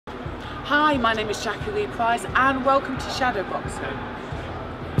Hi, my name is Jacqui-lee Pryce and welcome to Shadowboxruk.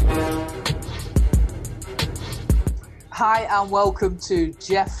 Hi and welcome to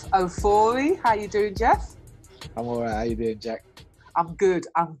Jeff Ofori. How you doing, Jeff? I'm all right. How you doing, Jack? I'm good.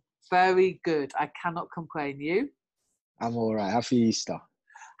 I'm very good. I cannot complain. You? I'm all right. Happy Easter.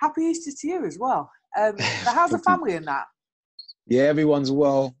 Happy Easter to you as well. So how's the family in that? Yeah, everyone's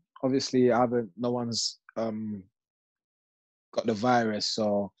well. Obviously, no one's got the virus,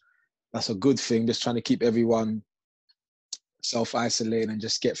 so that's a good thing. Just trying to keep everyone self-isolating and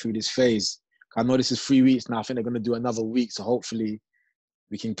just get through this phase. I know this is 3 weeks now. I think they're going to do another week, so hopefully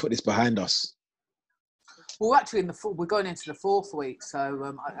we can put this behind us. Well, actually, we're going into the 4th week,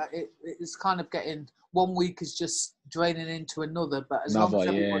 so it's kind of getting 1 week is just draining into another. But as long as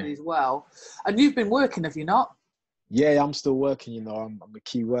everybody's well, and you've been working, have you not? Yeah, I'm still working. You know, I'm a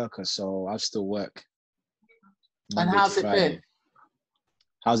key worker, so I still work. And how's it been?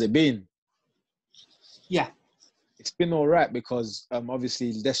 How's it been? Yeah, it's been all right because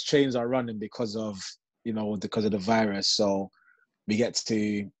obviously less trains are running because of the virus. So we get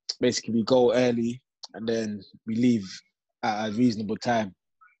to basically go early and then we leave at a reasonable time.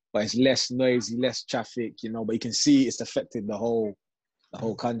 But it's less noisy, less traffic, but you can see it's affected the whole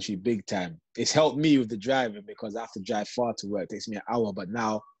country big time. It's helped me with the driving because I have to drive far to work. It takes me an hour, but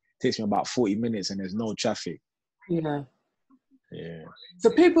now it takes me about 40 minutes and there's no traffic. Yeah. Yeah. So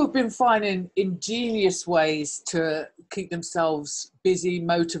people have been finding ingenious ways to keep themselves busy,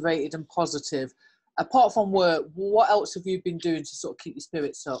 motivated and positive. Apart from work, what else have you been doing to sort of keep your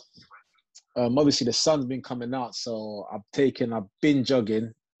spirits up? Obviously the sun's been coming out, so I've been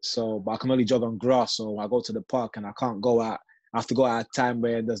jogging, but I can only jog on grass. So I go to the park and I can't go out. I have to go at a time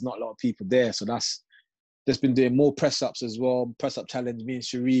where there's not a lot of people there. So that's just been doing more press-ups as well. Press-up challenge, me and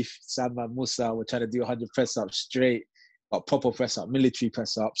Sharif, Salman Musa, we're trying to do 100 press-ups straight. But proper press-up, military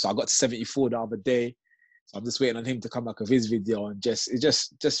press-up. So I got to 74 the other day. So I'm just waiting on him to come back with his video. And it's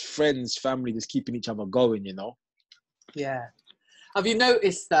just friends, family, just keeping each other going, Yeah. Have you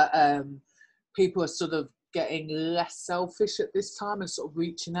noticed that people are sort of getting less selfish at this time and sort of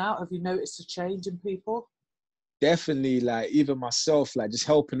reaching out? Have you noticed a change in people? Definitely, like even myself, like just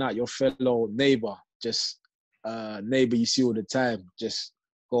helping out your fellow neighbor, just neighbor you see all the time, just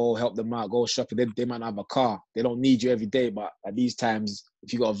go help them out, go shopping. They might not have a car. They don't need you every day, but at these times,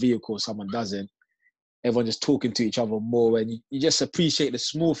 if you got a vehicle, someone doesn't. Everyone just talking to each other more, and you just appreciate the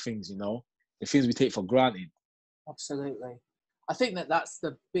small things, the things we take for granted. Absolutely. I think that's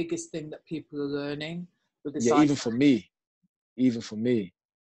the biggest thing that people are learning with this. Yeah, even for me.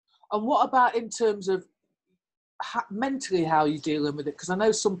 And what about in terms of mentally, how are you dealing with it? Because I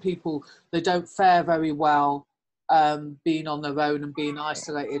know some people, they don't fare very well being on their own and being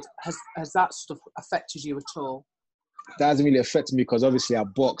isolated. Has that sort of affected you at all? That hasn't really affected me because obviously I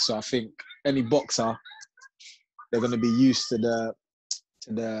box, so I think any boxer, they're going to be used to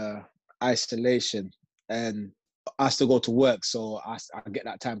the isolation, and I still go to work, so I get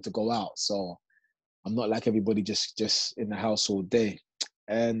that time to go out. So I'm not like everybody just in the house all day.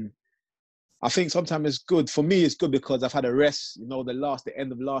 And I think sometimes it's good. For me, it's good because I've had a rest. The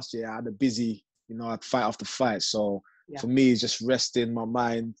end of last year, I had a busy, I'd fight after fight. So for me, it's just resting my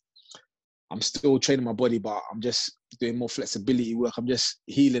mind. I'm still training my body, but I'm just doing more flexibility work. I'm just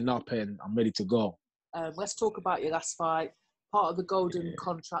healing up and I'm ready to go. Let's talk about your last fight. Part of the Golden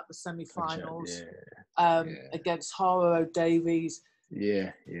Contract, the semi-finals, against Ohara Davies.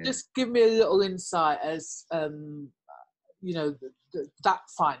 Yeah. Just give me a little insight as, that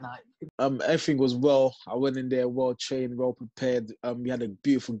fight night. Everything was well. I went in there well trained, well prepared. We had a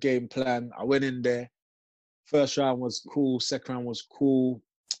beautiful game plan. I went in there. First round was cool. Second round was cool.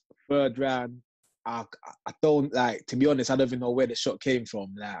 Third round, I don't like. To be honest, I don't even know where the shot came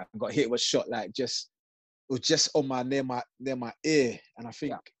from. Like, I got hit with a shot it was just on near my ear, and I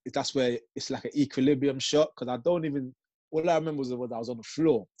think that's where it's like an equilibrium shot because I don't even. All I remember was I was on the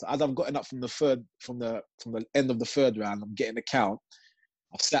floor. So as I've gotten up from the end of the third round, I'm getting the count.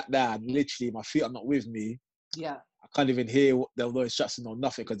 I've sat down, literally, my feet are not with me. Yeah. I can't even hear the instructions or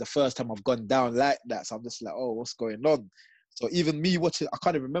nothing because the first time I've gone down like that. So I'm just like, oh, what's going on? So even me watching, I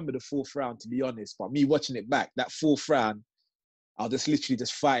can't even remember the 4th round, to be honest, but me watching it back, that 4th round, I was just literally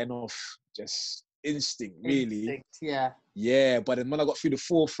just fighting off just instinct, really. Yeah, but then when I got through the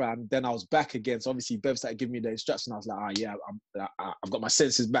 4th round, then I was back again. So obviously Bev started giving me the instruction. I was like, I've got my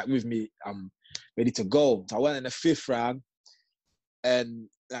senses back with me. I'm ready to go. So I went in the 5th round, and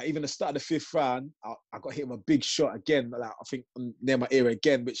even the start of the 5th round, I got hit with a big shot again. I think near my ear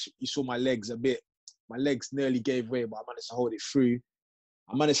again, which you saw my legs nearly gave way, but I managed to hold it through.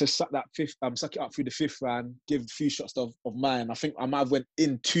 I managed to suck it up through the fifth round, give a few shots of mine. I think I might have went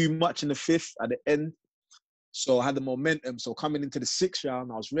in too much in the fifth at the end. So I had the momentum. So coming into the sixth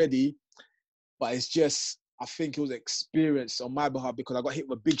round, I was ready. But it's just, I think it was experience on my behalf because I got hit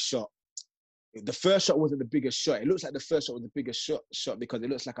with a big shot. The first shot wasn't the biggest shot. It looks like the first shot was the biggest shot because it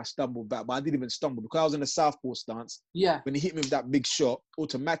looks like I stumbled back. But I didn't even stumble because I was in a southpaw stance. Yeah. When he hit me with that big shot,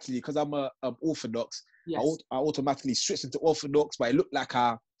 automatically, because I'm a orthodox, yes. I automatically switched into orthodox. But it looked like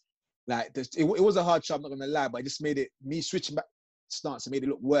it was a hard shot, I'm not going to lie. But it just made it, me switching back stance, it made it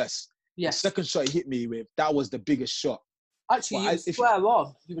look worse. Yes. The second shot he hit me with, that was the biggest shot. Actually, you were square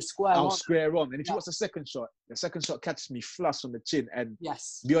on. You were square on. I was square on. And if you watch the second shot catches me flush on the chin. And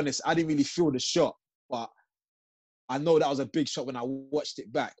yes, to be honest, I didn't really feel the shot. But I know that was a big shot when I watched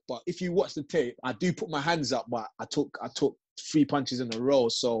it back. But if you watch the tape, I do put my hands up, but I took 3 punches in a row.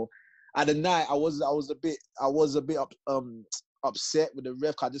 So at the night, I was a bit upset with the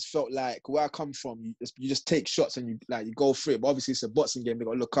ref. I just felt like where I come from, you just take shots and you go through it. But obviously, it's a boxing game. They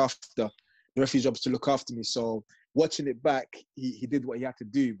got to look after. The referee's job is to look after me. So watching it back, he did what he had to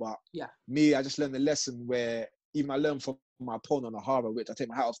do. But me, I just learned the lesson where even I learned from my opponent, Ohara, which I take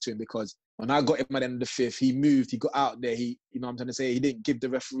my hat off to him because when I got him at the end of the fifth, he moved, he got out there. You know what I'm trying to say? He didn't give the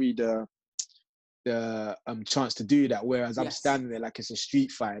referee the chance to do that. Whereas I'm standing there like it's a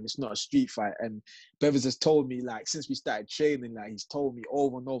street fight and it's not a street fight. And Bevers has told me, like, since we started training, like he's told me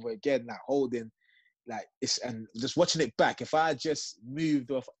over and over again, like holding, like and just watching it back, if I had just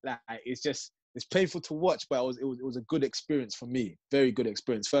moved off, like it's painful to watch, but it was a good experience for me. Very good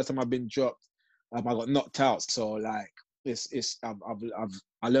experience. First time I've been dropped, I got knocked out. So like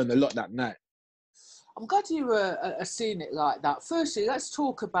I learned a lot that night. I'm glad you were seeing it like that. Firstly, let's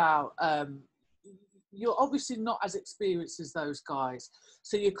talk about you're obviously not as experienced as those guys,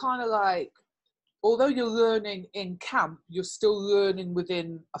 so you're kind of like, although you're learning in camp, you're still learning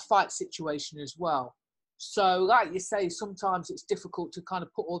within a fight situation as well. So like you say, sometimes it's difficult to kind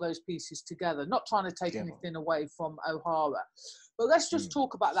of put all those pieces together, not trying to take anything away from Ohara. But let's just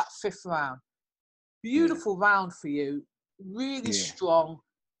talk about that fifth round. Beautiful round for you, really strong.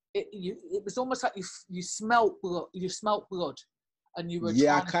 It was almost like you smelt blood, and you were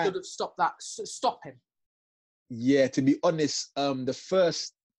trying to sort of stop him. Yeah, to be honest, the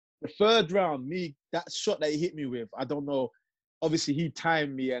third round, that shot that he hit me with, I don't know. Obviously, he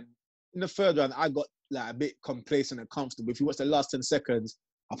timed me, and in the third round, I got like a bit complacent and comfortable. If you watch the last 10 seconds,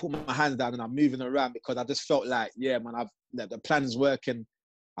 I put my hands down and I'm moving around because I just felt like, yeah, man, the plan's working.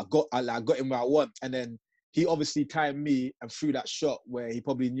 I got him where I want, and then he obviously timed me and threw that shot where he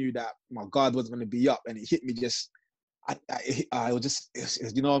probably knew that my guard wasn't going to be up, and it hit me just. I was just,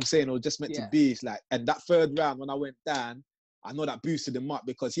 you know what I'm saying? It was just meant to be. It's like, and that third round when I went down, I know that boosted him up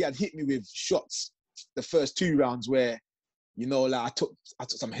because he had hit me with shots the first 2 rounds where, you know, like I took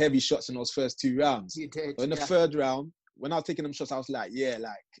some heavy shots in those first 2 rounds. You did. But in the third round, when I was taking them shots, I was like, yeah,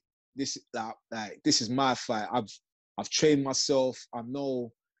 this is my fight. I've trained myself. I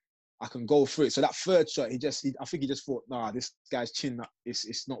know I can go through it. So that third shot, I think he just thought, nah, this guy's chin,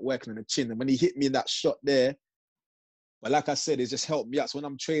 it's not working on the chin. And when he hit me in that shot there, but like I said, it just helped me out. So when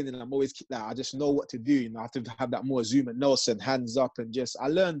I'm training, I'm always like, I just know what to do. You know, I have to have that more zoom and Nelson, hands up, and just I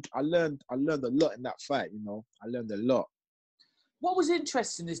learned a lot in that fight. You know, I learned a lot. What was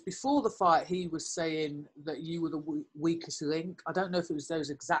interesting is before the fight, he was saying that you were the weakest link. I don't know if it was those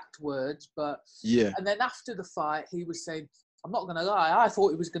exact words, but yeah. And then after the fight, he was saying, "I'm not going to lie, I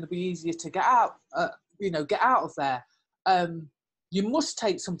thought it was going to be easier to get out. Get out of there." You must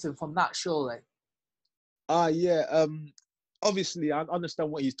take something from that, surely. Yeah. Obviously, I understand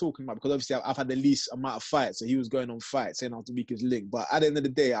what he's talking about because obviously I've had the least amount of fights, so he was going on fights saying I was the weakest link. But at the end of the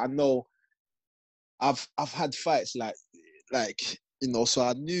day, I know I've had fights like you know, so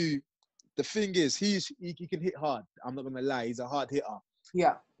I knew the thing is he can hit hard. I'm not gonna lie, he's a hard hitter.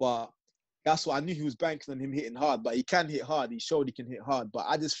 Yeah. But that's what I knew he was banking on him hitting hard. But he can hit hard. He showed he can hit hard. But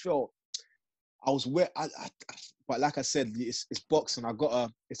I just felt I was where but like I said, it's boxing.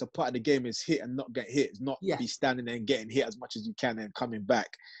 It's a part of the game is hit and not get hit. It's not be standing there and getting hit as much as you can and coming back.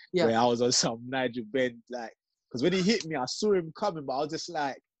 Yeah. Where I was on some Nigel Benn, like, because when he hit me, I saw him coming, but I was just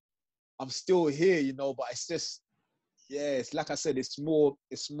like, I'm still here, you know. But it's just, it's like I said, it's more.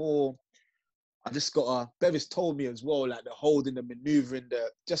 I just got Bevis told me as well, like the holding, the maneuvering,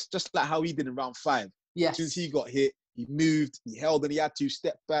 just like how he did in round 5. Yes. As soon as he got hit, he moved, he held, and he had to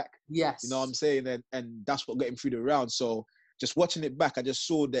step back. Yes. You know what I'm saying? And that's what got him through the round. So just watching it back, I just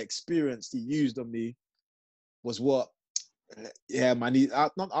saw the experience he used on me was what, yeah, man. I'm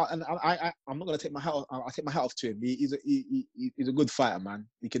not gonna take my hat off. I'll take my hat off to him. He's a good fighter, man.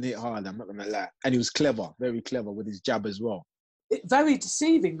 He can hit hard. I'm not gonna lie. And he was clever, very clever with his jab as well. very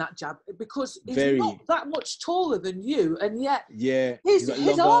deceiving, that jab, because he's not that much taller than you, and yet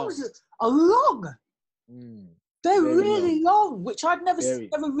his arms are long. They're really long, which I'd never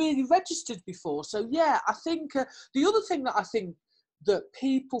really registered before. So yeah, I think the other thing that I think that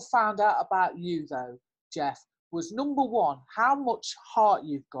people found out about you, though, Jeff, was number one, how much heart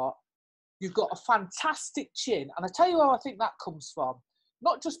you've got. You've got a fantastic chin, and I tell you where I think that comes from.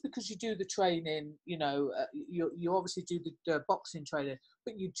 Not just because you do the training, you know, you obviously do the boxing training,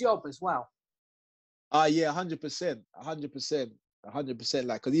 but your job as well. Yeah, 100%, 100%, 100%.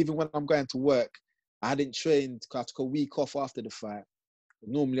 Like, because even when I'm going to work, I hadn't trained. I took a week off after the fight.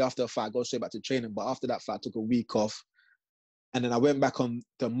 Normally after a fight, I go straight back to training, but after that fight, I took a week off. And then I went back on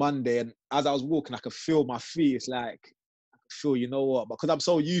the Monday, and as I was walking, I could feel my feet. It's like, I could feel, you know what? Because I'm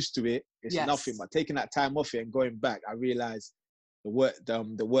so used to it, it's nothing. But taking that time off it and going back, I realized the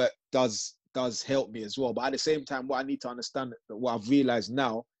work does help me as well. But at the same time, what I need to understand, what I've realized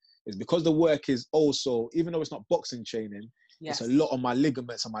now, is because the work is also, even though it's not boxing training, it's a lot on my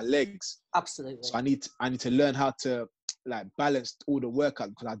ligaments and my legs. Absolutely. So I need to learn how to like balance all the workout,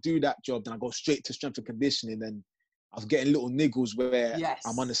 because I do that job, then I go straight to strength and conditioning, and I was getting little niggles where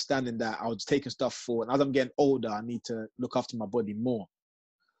I'm understanding that I was taking stuff forward. And as I'm getting older, I need to look after my body more.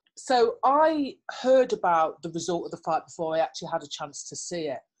 So I heard about the result of the fight before I actually had a chance to see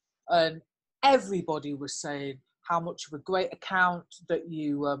it. And everybody was saying how much of a great account that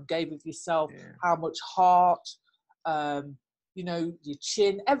you gave of yourself, how much heart, you know, your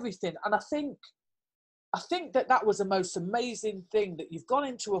chin, everything. And I think that was the most amazing thing, that you've gone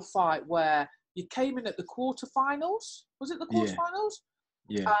into a fight where you came in at the quarterfinals. Was it the quarterfinals?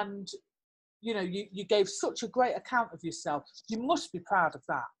 Yeah. And, you know, you gave such a great account of yourself. You must be proud of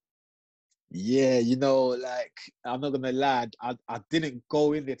that. Yeah, you know, like, I'm not gonna lie, I didn't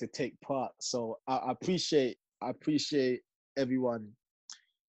go in there to take part. So I appreciate everyone.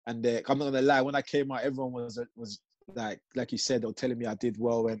 And I'm not gonna lie, when I came out, everyone was like you said, they were telling me I did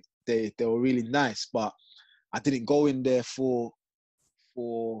well, and they were really nice. But I didn't go in there for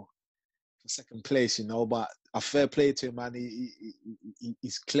second place, you know. But a fair play to him, man.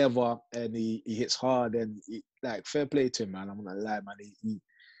 He's clever, and he hits hard, and like, fair play to him, man. I'm not gonna lie, man. He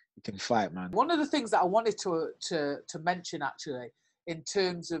can fight, man. One of the things that I wanted to mention, actually, in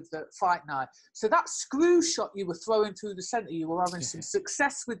terms of the fight night, so that screw shot you were throwing through the centre, you were having some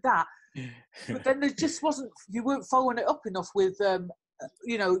success with that, but then there just wasn't, you weren't following it up enough with,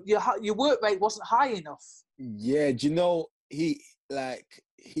 you know, your work rate wasn't high enough. Yeah, do you know, he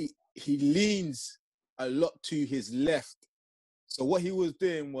leans a lot to his left. So what he was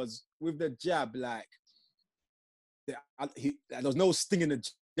doing was, with the jab, like, there was no sting in the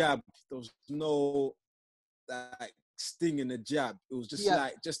jab. There was no like sting in the jab. It was just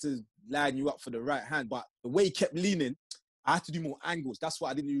like, just to line you up for the right hand. But the way he kept leaning, I had to do more angles. That's what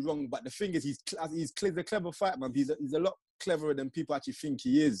I didn't do wrong. But the thing is, he's a clever fighter, man. He's a lot cleverer than people actually think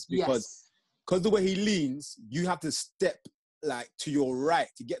he is, because the way he leans, you have to step like to your right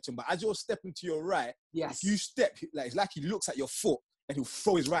to get to him. But as you're stepping to your right, if you step, like, it's like he looks at your foot and he'll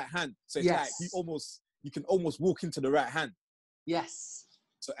throw his right hand. So it's like you can almost walk into the right hand. Yes.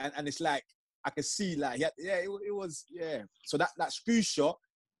 So and it's like, I could see, like, it was. So that screw shot,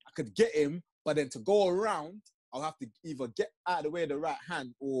 I could get him, but then to go around, I'll have to either get out of the way of the right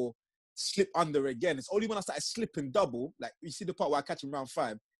hand or slip under again. It's only when I started slipping double, like, you see the part where I catch him round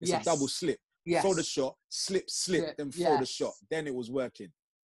 5, it's a double slip. Throw the shot, slip, then throw the shot. Then it was working.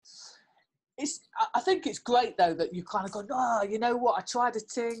 I think it's great, though, that you kind of go, oh, you know what, I tried a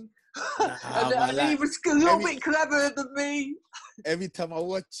thing. and he was a little bit cleverer than me. Every time I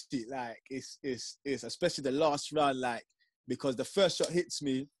watch it, like, it's especially the last round, like, because the first shot hits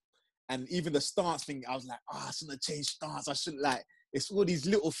me, and even the stance thing, I was like, I shouldn't have changed stance. I shouldn't, like, it's all these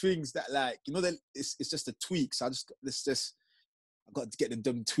little things that, like, you know, that it's just the tweaks. I got to get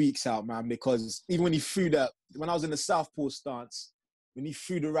them tweaks out, man, because even when he threw when I was in the southpaw stance, when he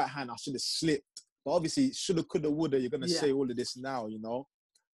threw the right hand, I should have slipped. But obviously, shoulda, coulda, woulda, you're going to say all of this now, you know?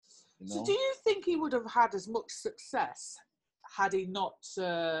 So do you think he would have had as much success had he not,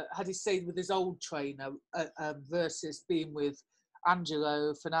 had he stayed with his old trainer versus being with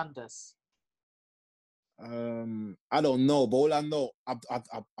Angelo Fernandez? I don't know, but all I know,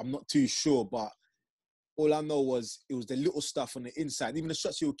 I'm not too sure, but all I know was it was the little stuff on the inside. Even the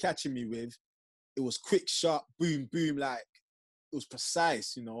shots you were catching me with, it was quick, sharp, boom, boom, like, it was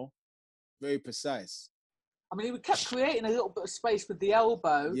precise, you know? Very precise. I mean, he kept creating a little bit of space with the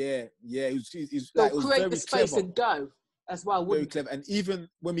elbow. Yeah. It was create very the space clever. And go as well, very clever. And even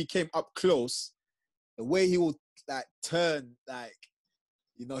when we came up close, the way he would, like, turn, like,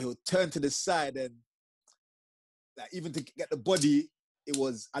 you know, he'll turn to the side, and like even to get the body, it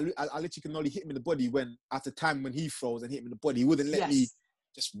was I literally can only hit him in the body when at the time when he froze and hit him in the body. He wouldn't let me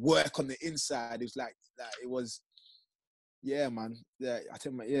just work on the inside. It was like it was, yeah, man. Yeah, I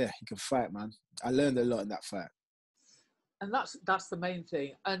tell you, yeah, he can fight, man. I learned a lot in that fight. And that's the main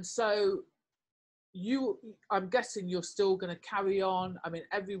thing. And so I'm guessing you're still going to carry on. I mean,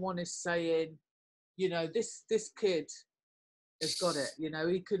 everyone is saying, you know, this kid has got it. You know,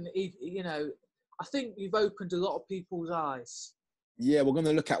 you know, I think you've opened a lot of people's eyes. Yeah, we're going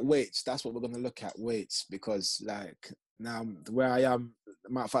to look at weights. That's what we're going to look at, weights, because like now where I am, the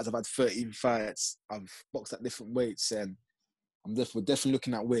amount of fights I've had 13 fights. I've boxed at different weights, and we're definitely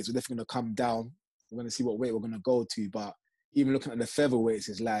looking at weights. We're definitely going to come down. We're going to see what weight we're going to go to. But even looking at the featherweights,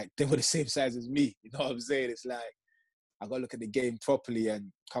 it's like they were the same size as me. You know what I'm saying? It's like I got to look at the game properly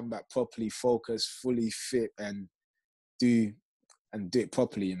and come back properly, focus, fully fit, and do it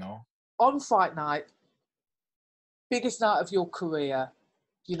properly, you know? On fight night, biggest night of your career,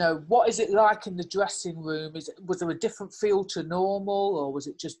 you know, what is it like in the dressing room? Was there a different feel to normal, or was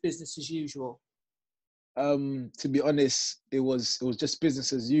it just business as usual? To be honest, it was just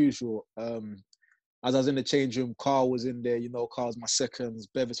business as usual. As I was in the change room, Carl was in there, you know, Carl's my seconds,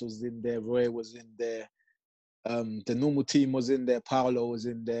 Bevis was in there, Roy was in there. The normal team was in there, Paolo was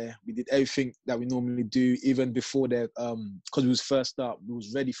in there. We did everything that we normally do, even before that, because we was first up, we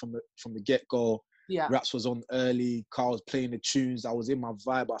was ready from the get-go. Yeah. Raps was on early, Carl was playing the tunes, I was in my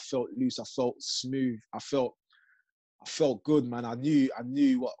vibe, I felt loose, I felt smooth, I felt good, man. I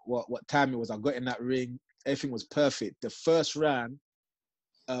knew what time it was. I got in that ring, everything was perfect. The first round,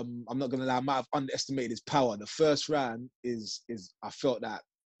 I'm not gonna lie, I might have underestimated his power. The first round is I felt that,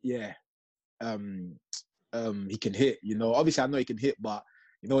 yeah, he can hit, you know. Obviously I know he can hit, but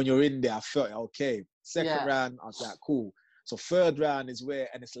you know, when you're in there, I felt okay. Second round, I was like, cool. So third round is where,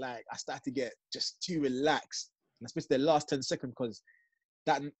 and it's like I started to get just too relaxed, and especially the last 10 seconds, because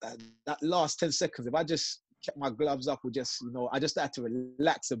that last 10 seconds, if I just kept my gloves up, or just, you know, I just started to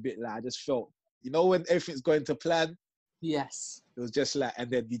relax a bit. Like I just felt, you know, when everything's going to plan. Yes. It was just like,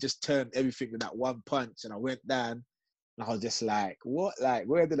 and then he just turned everything with that one punch, and I went down. And I was just like, what? Like,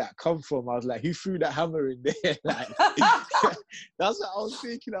 where did that come from? I was like, who threw that hammer in there? Like, that's what I was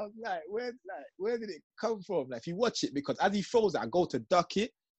thinking. I was like, where did it come from? Like, if you watch it, because as he throws it, I go to duck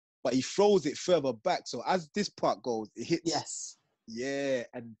it, but he throws it further back. So as this part goes, it hits. Yes. Yeah,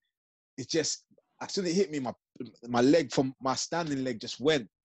 and it just, as soon as it hit me, my leg from my standing leg just went.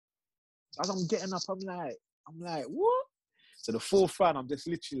 So as I'm getting up, I'm like, what? So the fourth round, I'm just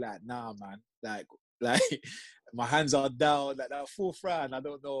literally like, nah, man. Like my hands are down. Like that fourth round, I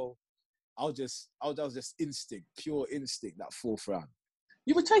don't know. I was just instinct, pure instinct. That fourth round.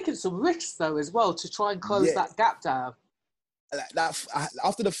 You were taking some risks though as well to try and close that gap down. Like that,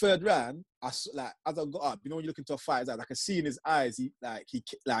 after the third round, as I got up, you know, when you look into a fighter's eyes, I could see in his eyes,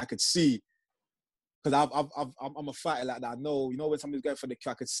 I could see, because I'm a fighter like that. I know, you know, when somebody's going for the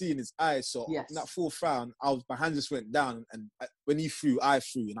kill, I could see in his eyes. So in that fourth round, my hands just went down, and when he threw, I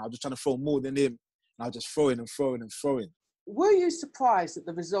threw, and I was just trying to throw more than him, and I was just throwing and throwing and throwing. Were you surprised at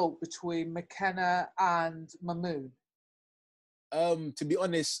the result between McKenna and Mamoon? To be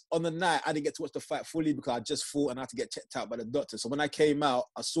honest, on the night, I didn't get to watch the fight fully because I just fought and I had to get checked out by the doctor. So when I came out,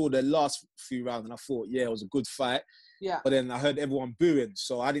 I saw the last few rounds and I thought, yeah, it was a good fight. Yeah. But then I heard everyone booing,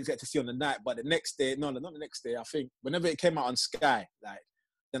 so I didn't get to see on the night. But the next day, not the next day, I think whenever it came out on Sky,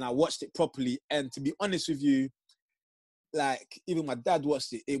 then I watched it properly. And to be honest with you, even my dad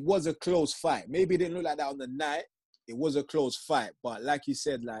watched it. It was a close fight. Maybe it didn't look like that on the night. It was a close fight. But like you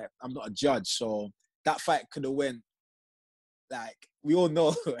said, I'm not a judge, so that fight could have went. We all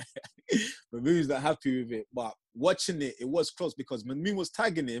know Mamoon's not happy with it, but watching it, it was close because Mamoon was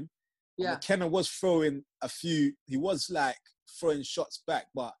tagging him. Yeah. McKenna was throwing a few. He was throwing shots back,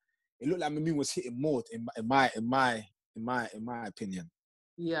 but it looked like Mamoon was hitting more, in my opinion.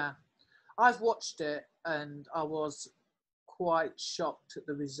 Yeah, I've watched it and I was quite shocked at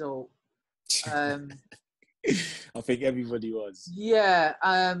the result. I think everybody was. Yeah,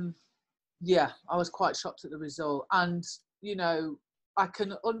 yeah, I was quite shocked at the result, and you know, I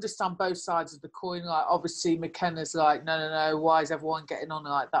can understand both sides of the coin. Like, obviously, McKenna's like, no, why is everyone getting on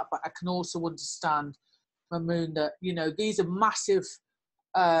like that? But I can also understand, Mamoon, that, you know, these are massive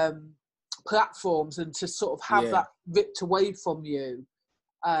platforms, and to sort of have that ripped away from you,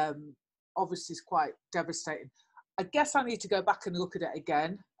 obviously is quite devastating. I guess I need to go back and look at it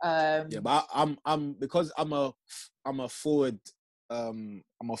again. But I'm because I'm a forward, I'm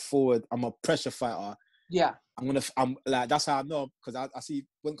a pressure fighter. Yeah. I'm that's how I know, because I see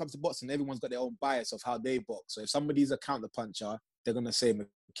when it comes to boxing, everyone's got their own bias of how they box. So if somebody's a counter puncher, they're gonna say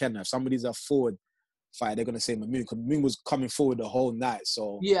McKenna. If somebody's a forward fight, they're going to say Mamoon, because Mamoon was coming forward the whole night.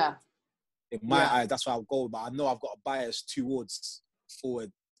 So yeah, in my eyes, that's why I'll go. But I know I've got a bias towards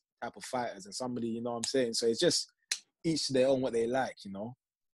forward type of fighters and somebody, you know what I'm saying? So it's just each to their own what they like, you know?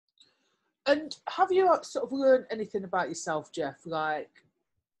 And have you sort of learned anything about yourself, Jeff, like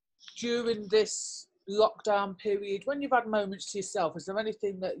during this lockdown period, when you've had moments to yourself, is there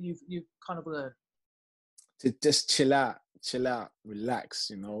anything that you've kind of learned? To just chill out, relax,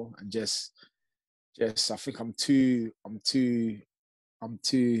 you know, and just I think I'm too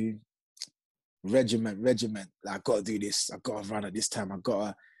regiment. Like, I gotta do this, I gotta run at this time, I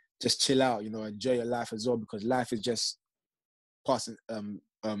gotta just chill out, you know, enjoy your life as well, because life is just passing,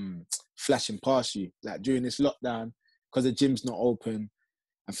 flashing past you. Like during this lockdown, because the gym's not open,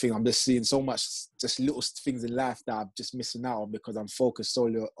 I think I'm just seeing so much, just little things in life that I'm just missing out on because I'm focused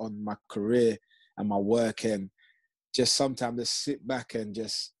solely on my career and my work, and just sometimes just sit back and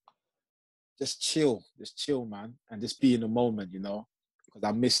just chill, man, and just be in the moment, you know, because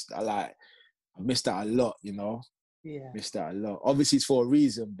I missed that a lot, you know. Yeah. Missed that a lot. Obviously, it's for a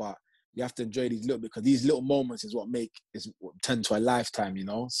reason, but you have to enjoy these little, because these little moments is what turn to a lifetime, you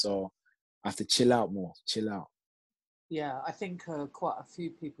know. So I have to chill out more, chill out. Yeah, I think quite a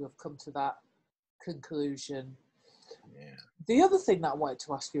few people have come to that conclusion. Yeah. The other thing that I wanted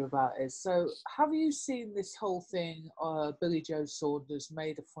to ask you about is, so have you seen this whole thing? Billy Joe Saunders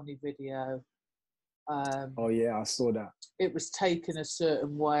made a funny video. Oh yeah, I saw that. It was taken a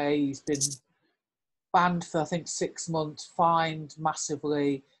certain way. He's been banned for, I think, 6 months, fined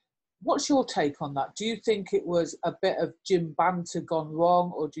massively. What's your take on that? Do you think it was a bit of gym banter gone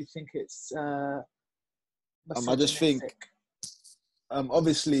wrong, or do you think it's I just think,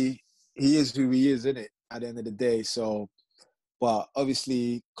 obviously, he is who he is, isn't it? At the end of the day, so, but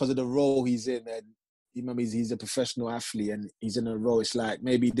obviously, because of the role he's in, and you remember he's a professional athlete, and he's in a role. It's like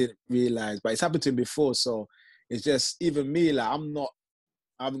maybe he didn't realize, but it's happened to him before. So it's just, even me, like I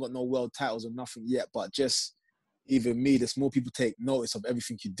haven't got no world titles or nothing yet, but just even me, there's more people take notice of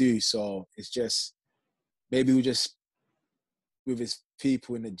everything you do. So it's just, maybe we just with his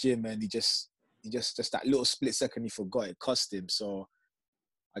people in the gym, and he just that little split second he forgot, it cost him. So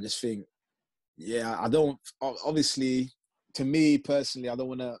I just think, yeah, I don't, obviously, to me personally, I don't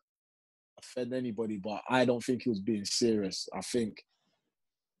want to offend anybody, but I don't think he was being serious. I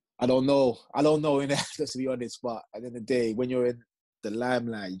don't know in that, just to be honest, but at the end of the day, when you're in the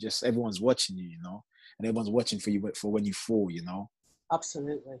limelight, everyone's watching you, you know, and everyone's watching for you for when you fall, you know.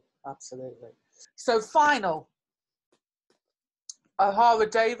 Absolutely. So final,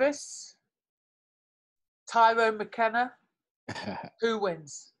 Ohara Davies, Tyrone McKenna, who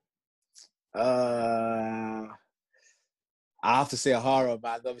wins? I have to say Ohara,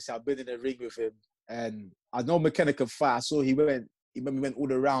 man. Obviously, I've been in the ring with him, and I know McKenna can fight. I saw he went all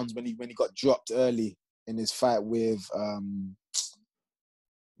the rounds when he got dropped early in his fight with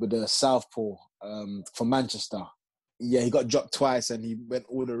the Southpaw from Manchester. Yeah, he got dropped twice and he went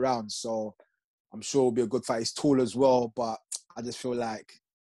all the rounds. So I'm sure it'll be a good fight. He's tall as well, but I feel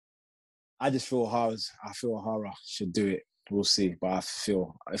Ohara should do it. We'll see. But I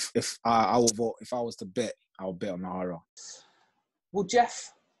feel if I will vote, if I was to bet, I'll bet on Ohara. Well,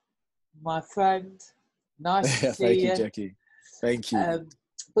 Jeff, my friend, nice to see Thank you. you, Jacqui. Thank you.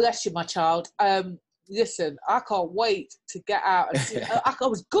 Bless you, my child. Listen, I can't wait to get out and see. I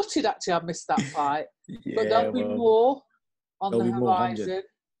was gutted, actually, I missed that fight. Yeah, but there'll be more on the horizon.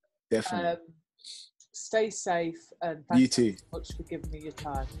 Definitely. Stay safe, and thank you so much for giving me your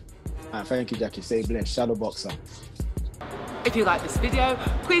time. Thank you, Jacqui. Stay blessed. Shadowboxer. If you like this video,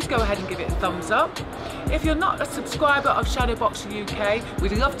 please go ahead and give it a thumbs up. If you're not a subscriber of Shadowboxruk UK,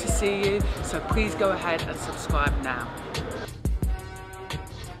 we'd love to see you, so please go ahead and subscribe now.